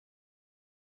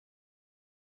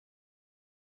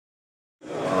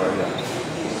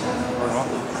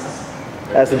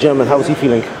As the gentleman, how is he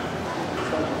feeling? Good,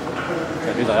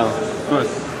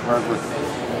 very good.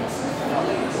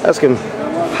 Ask him,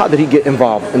 how did he get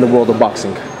involved in the world of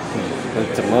boxing?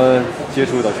 怎么接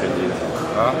触到拳击的？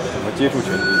啊？怎么接触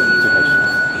拳击的？最开始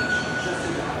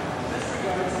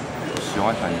喜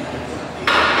欢拳击。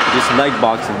Just like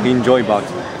boxing, he enjoy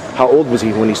boxing. How old was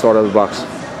he when he started to box?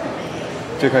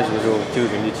 最开始的时候接触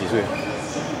拳击几岁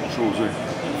？15岁。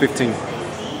15.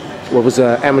 What was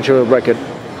the amateur record?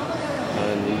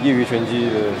 你业余拳击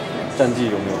的战绩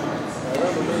有没有？很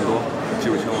多，9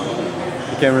千万。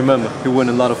I can't remember. He won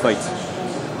a lot of fights.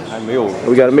 还没有。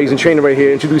We got an amazing trainer right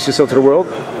here. Introduce yourself to the world.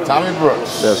 Tommy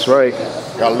Brooks. That's right.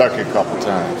 Got lucky a couple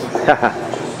times.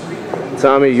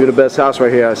 Tommy, you're the best house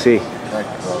right here, I see. Thank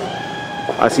you,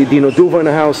 brother. I see Dino Duva in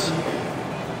the house.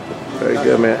 Very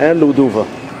good, man. And Lou Duva.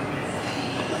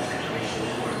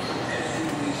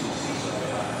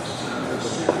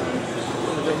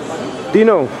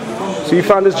 Dino, so you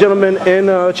found this gentleman in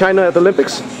China at the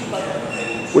Olympics?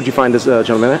 Where'd you find this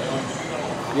gentleman at?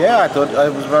 Yeah, I thought I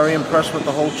was very impressed with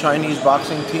the whole Chinese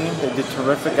boxing team. They did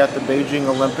terrific at the Beijing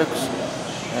Olympics,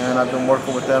 and I've been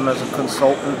working with them as a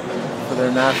consultant for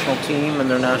their national team and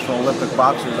their national Olympic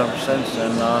boxers ever since,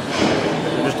 and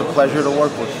they're just a pleasure to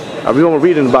work with. I remember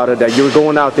reading about it, that you were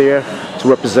going out there to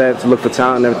represent, to look for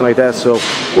talent and everything like that. So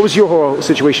what was your whole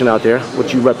situation out there,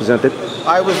 what you represented?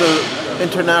 I was an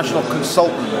international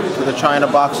consultant to the China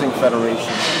Boxing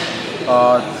Federation.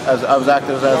 I was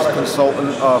active as a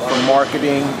consultant for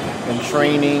marketing and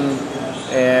training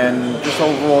and just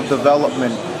overall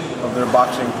development of their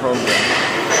boxing program.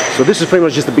 So this is pretty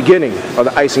much just the beginning of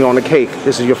the icing on the cake.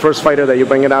 This is your first fighter that you're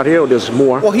bringing out here, or there's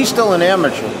more? Well, he's still an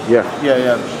amateur. Yeah.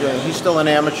 Yeah. He's still an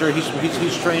amateur.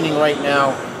 He's training right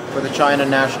now for the China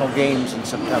National Games in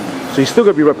September. So he's still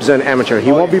going to be representing amateur.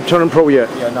 He won't be turning pro yet.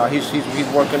 Yeah, no, he's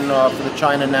working for the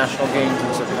China National Games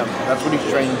in September. That's what he's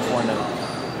training for now.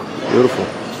 Beautiful.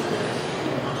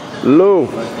 Lou, you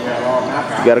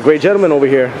got a great gentleman over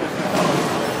here.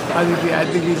 I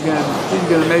think he's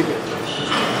gonna make it.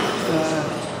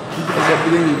 He does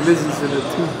everything in business and the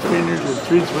 2 trainers, the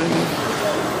 3 trainers.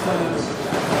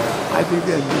 I think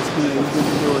that he's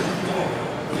gonna do it.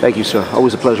 Thank you, sir.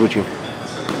 Always a pleasure with you.